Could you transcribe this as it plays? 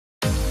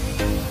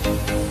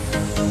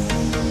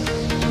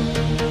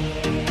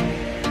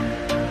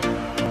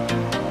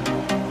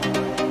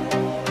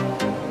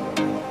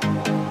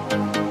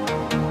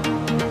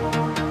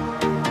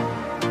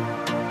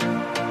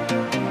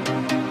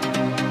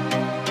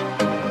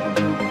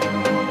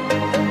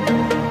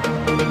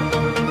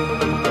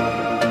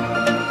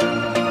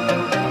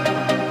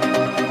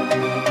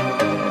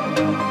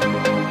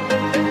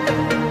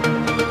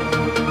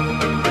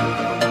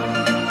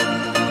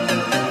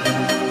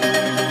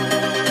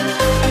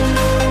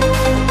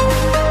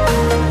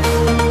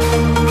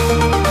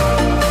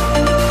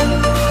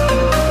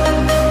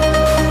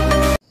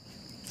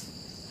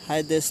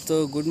हाय दोस्तों,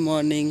 good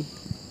morning.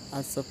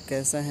 आप सब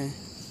कैसा हैं?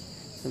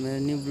 तो मेरे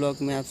न्यू ब्लॉग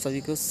में आप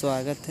सभी को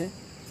स्वागत है।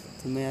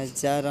 तो मैं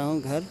आज जा रहा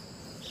हूं घर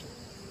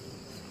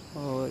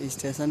और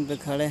स्टेशन पे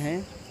खड़े हैं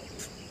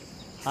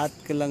हाथ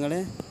के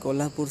लंगड़े।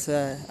 कोल्हापुर से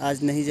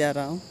आज नहीं जा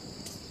रहा हूं,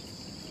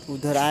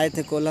 उधर आए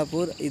थे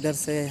कोल्हापुर, इधर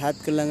से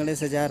हाथ के लंगड़े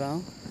से जा रहा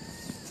हूं।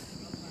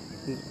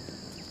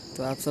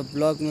 तो आप सब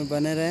ब्लॉग में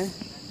बने रहें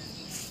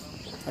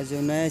और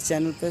जो नए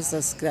चैनल पे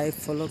सब्सक्राइब,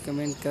 फॉलो,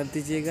 कमेंट कर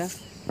दीजिएगा।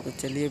 तो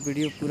चलिए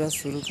वीडियो पूरा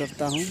शुरू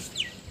करता हूँ।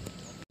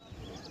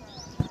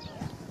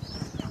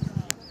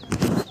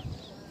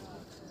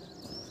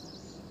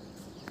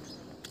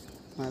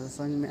 हमारे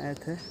संग में आए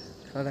थे,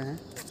 खड़े हैं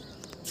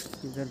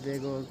इधर।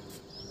 बैग और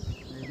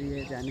रेडी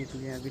है जाने के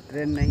लिए। अभी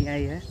ट्रेन नहीं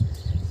आई है,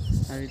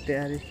 अभी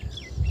तैयारी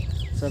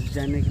सब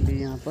जाने के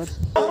लिए। यहाँ पर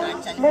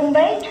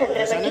मुंबई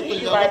छत्रपति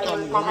शिवाजी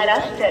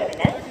महाराज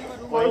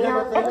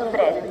टर्मिनस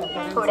एक्सप्रेस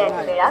थोड्याच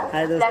वेळात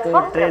हाय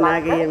दोस्तों, ट्रेन आ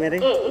गई है मेरे।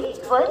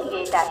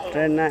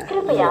 ट्रेन में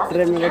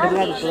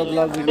बैठूंगा तो पूरा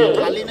ब्लॉग वीडियो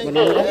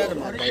बनाऊंगा।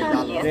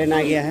 ट्रेन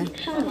आ गया है।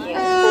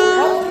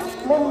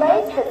 मुंबई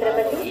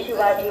छत्रपति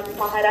शिवाजी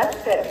महाराज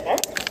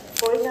टर्मिनस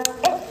कोयना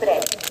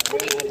एक्सप्रेस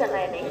कुछ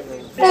समय में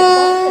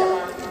प्लेटफॉर्म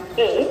क्रमांक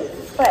 1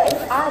 पर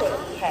आ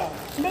रही है।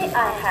 मे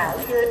I have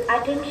your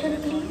attention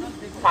please.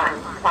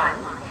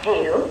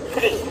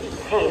 1103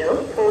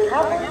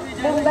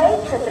 Mumbai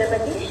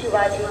Chhatrapati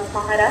Shivaji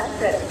Maharaj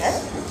terminus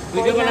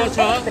video बनाओ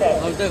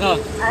एक्सप्रेस और देखो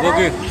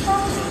okay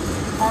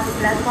on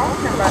platform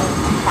number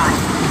 5।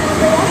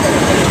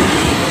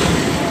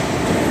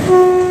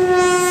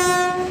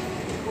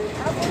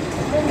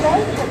 Mumbai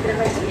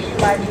Chhatrapati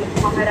Shivaji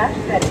Maharaj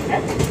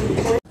terminus.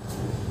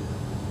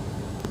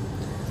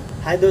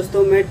 हाय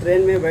दोस्तों, मैं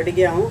ट्रेन में बैठ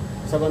गया हूँ।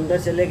 सब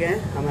अंदर चले गए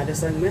हैं हमारे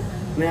संग में।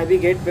 मैं अभी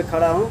गेट पे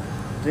खड़ा हूँ,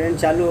 ट्रेन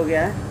चालू हो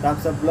गया है। तो आप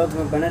सब ब्लॉग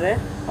में बने रहे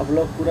और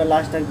ब्लॉग पूरा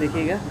लास्ट तक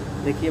देखिएगा।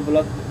 देखिए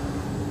ब्लॉग।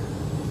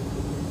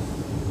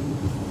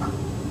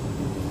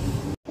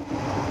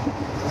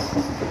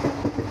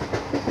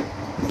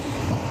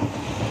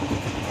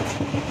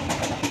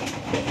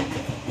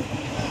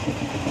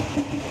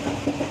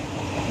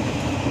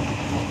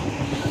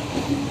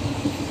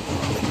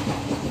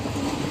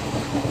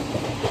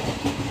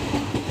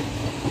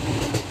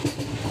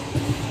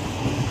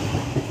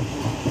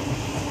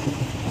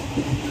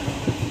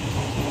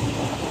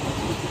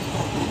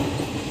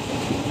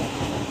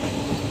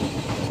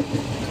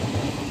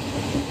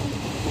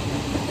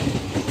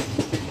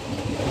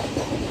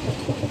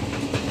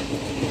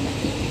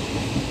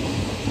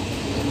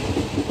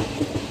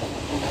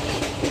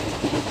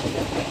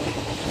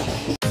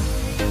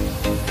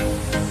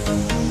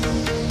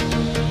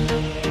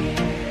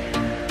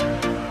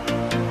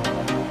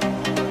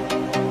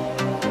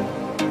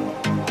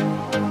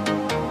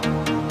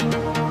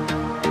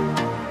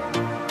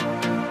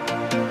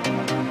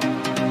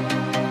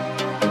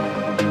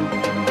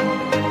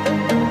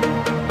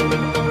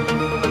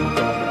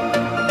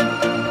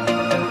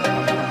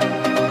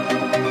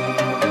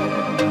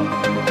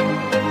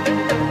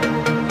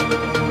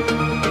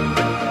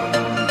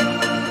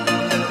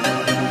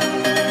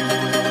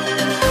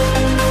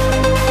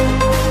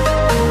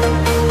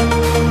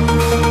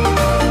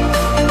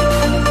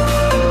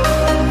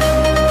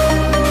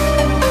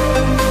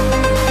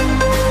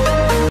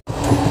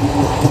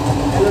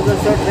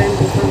 ट्रेन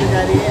दूसरे में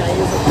जा रही है,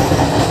 आइए सब।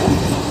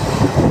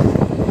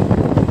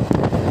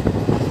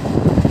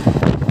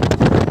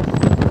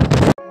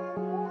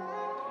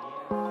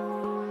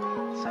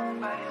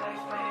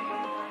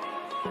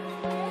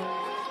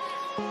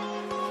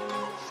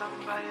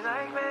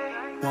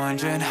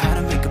 Wondering how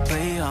to make a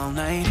play all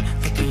night,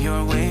 looking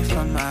your way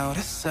from out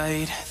of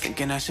sight,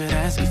 thinking I should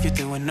ask if you're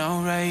doing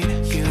alright.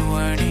 You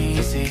weren't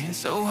easy,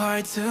 so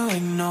hard to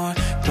ignore.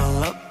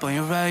 Pull up on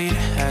your right,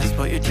 ask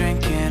what you're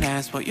drinking,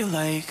 ask what you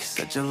like.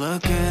 Said you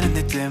look good in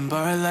the dim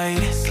bar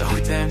light, so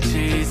damn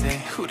cheesy.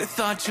 Who'd have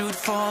thought you'd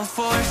fall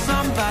for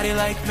somebody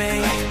like me?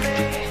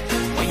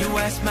 When you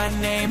asked my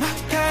name, I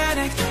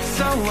panicked,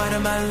 so out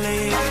of my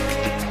league.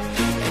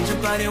 And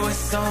your body was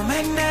so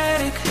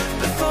magnetic.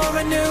 Before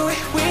I knew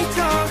it, we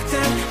talked,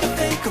 and I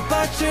think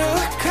about you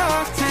a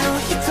cocktail.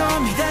 You told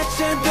me that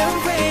you've been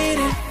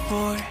waiting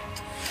for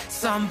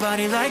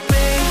somebody like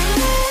me.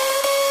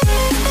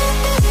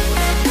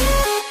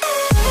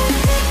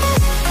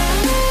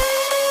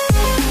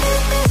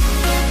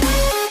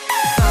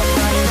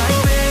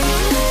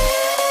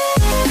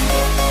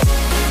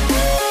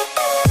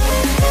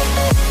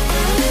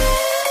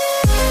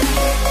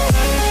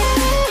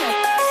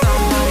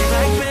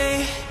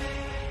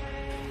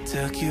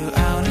 Took you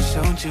out and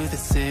showed you the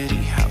city.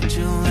 How'd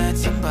you let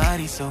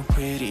somebody so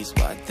pretty's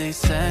what they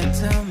said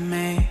to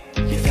me?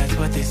 Yeah, that's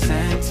what they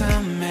said to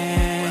me.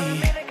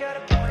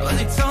 Well,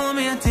 they told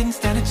me I didn't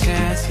stand a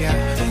chance, yeah.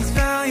 Face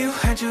value,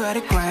 had you at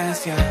a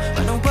glance, yeah.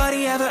 But nobody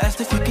ever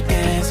asked if you could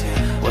dance, yeah.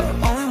 Well, the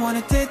only one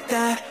who did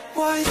that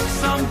was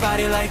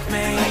somebody like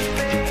me.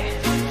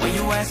 When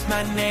you asked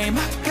my name,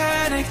 I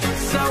panicked,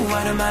 so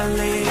out of my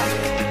league.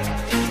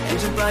 And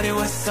your body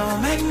was so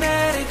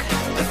magnetic.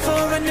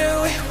 Before I knew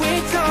it, we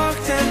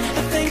talked, and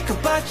I think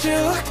about bought you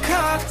a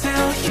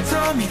cocktail. You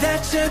told me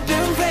that you've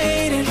been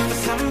waiting for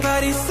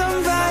somebody,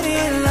 somebody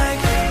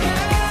like me.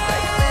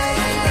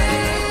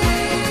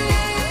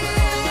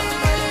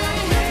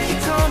 You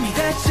told me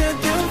that you've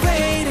been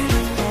waiting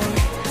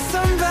for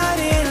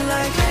somebody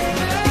like me.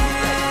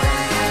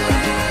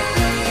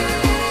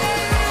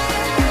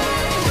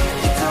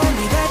 You told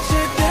me that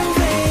you've been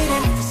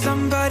waiting for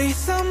somebody,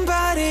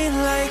 somebody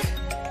like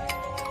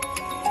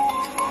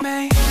me.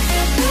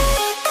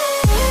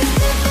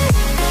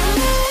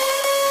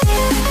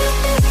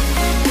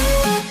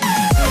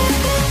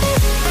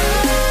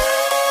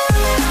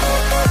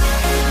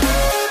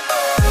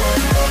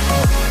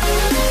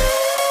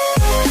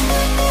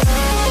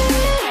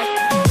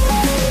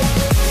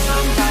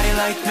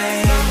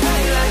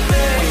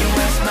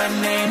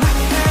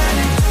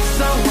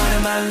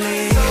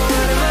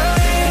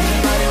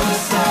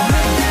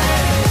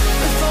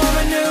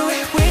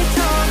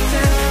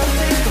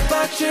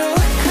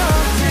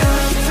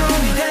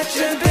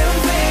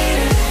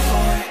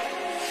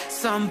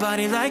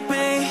 Somebody like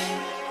me.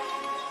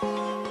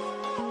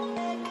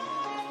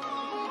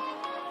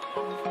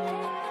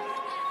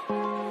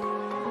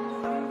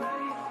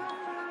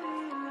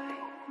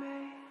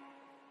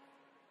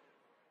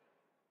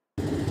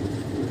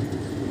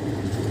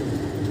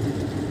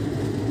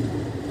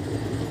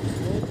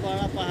 बहुत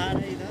बड़ा पहाड़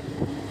है इधर।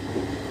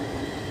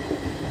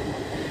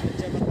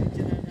 जब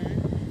नीचे रहना है।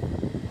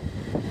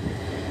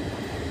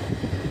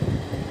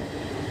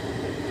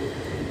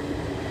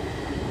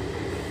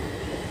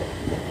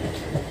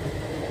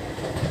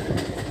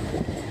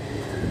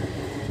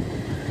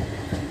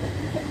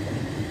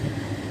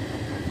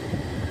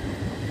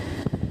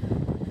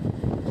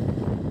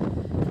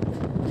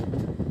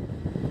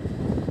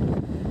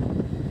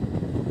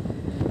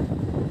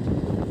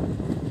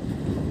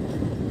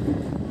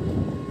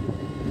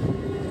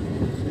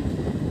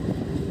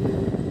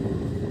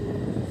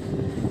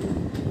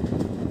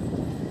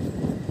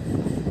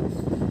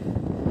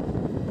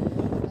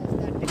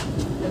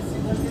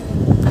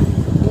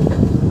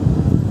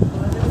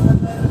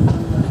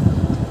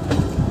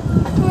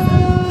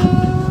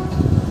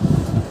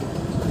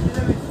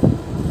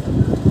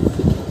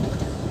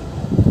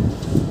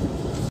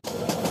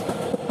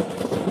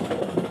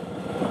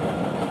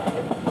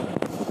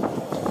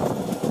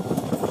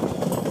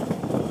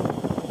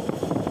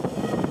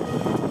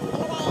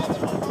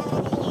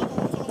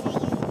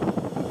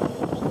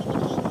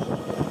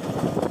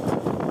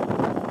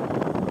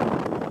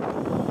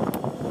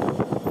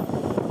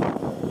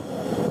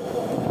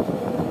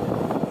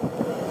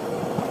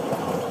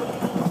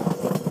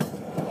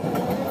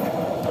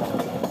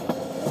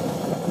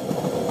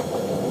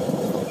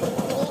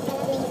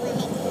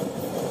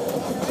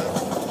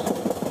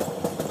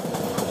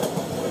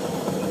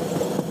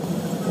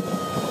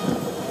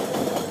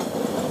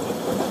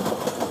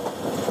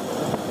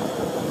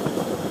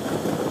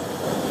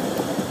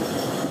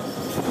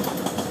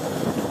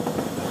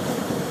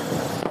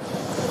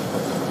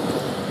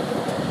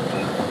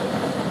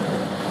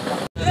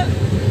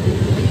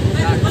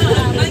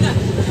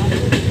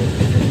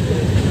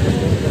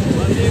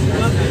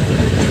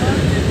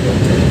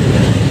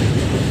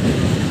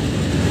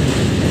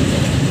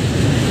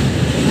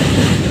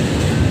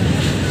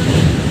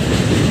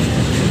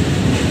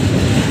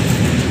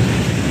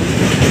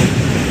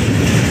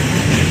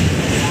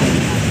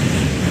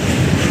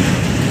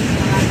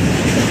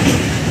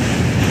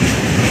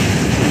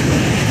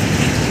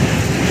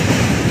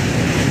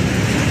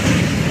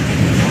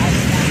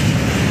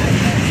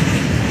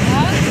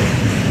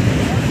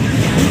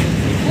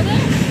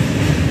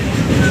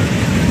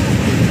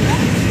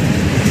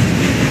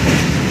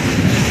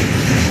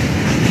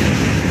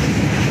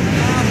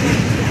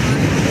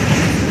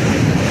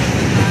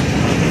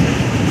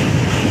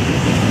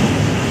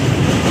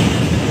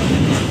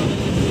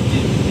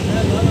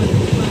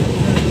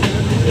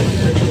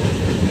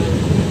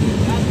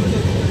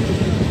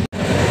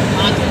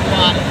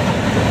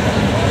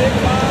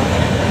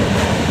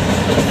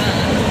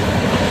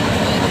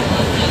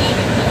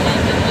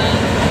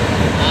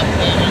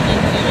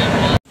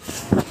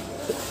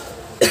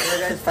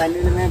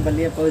 Finally मैं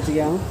बलिया पहुंच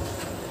गया हूं।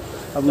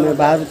 अब मैं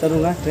बाहर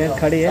उतरूंगा, ट्रेन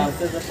खड़ी है।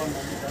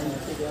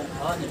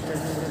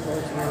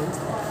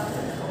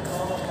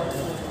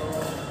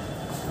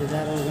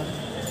 जा रहा हूँ।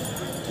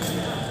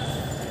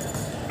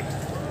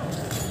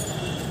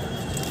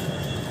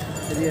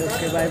 चलिए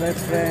okay bye bye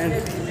friend.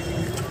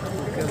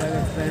 Okay bye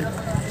bye friend.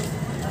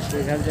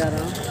 मैं घर जा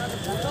रहा हूँ।